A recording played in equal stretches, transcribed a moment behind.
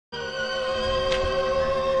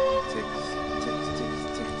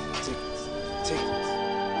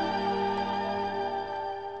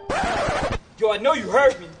Yo, I know you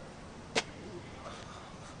heard me.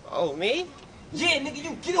 Oh, me? Yeah, nigga,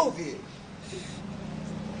 you get over here.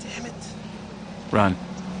 Damn it. Run.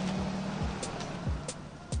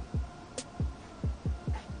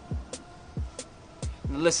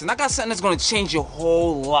 Now listen, I got something that's gonna change your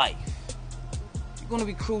whole life. You're gonna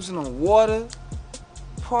be cruising on water,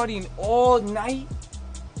 partying all night.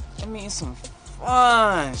 I mean, some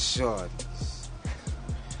fun, shorties.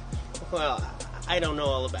 Well, I don't know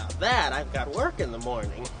all about that. I've got work in the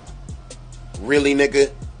morning. Really,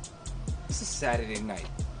 nigga? It's a Saturday night.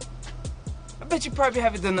 I bet you probably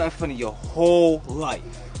haven't done nothing funny your whole life.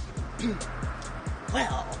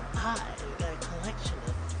 Well, I got a collection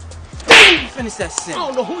of... Damn, you finish that I sentence.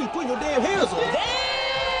 don't know who you putting your damn hands on.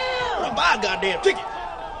 Damn! I'll buy a goddamn ticket.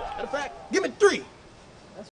 Matter of fact, give me 3.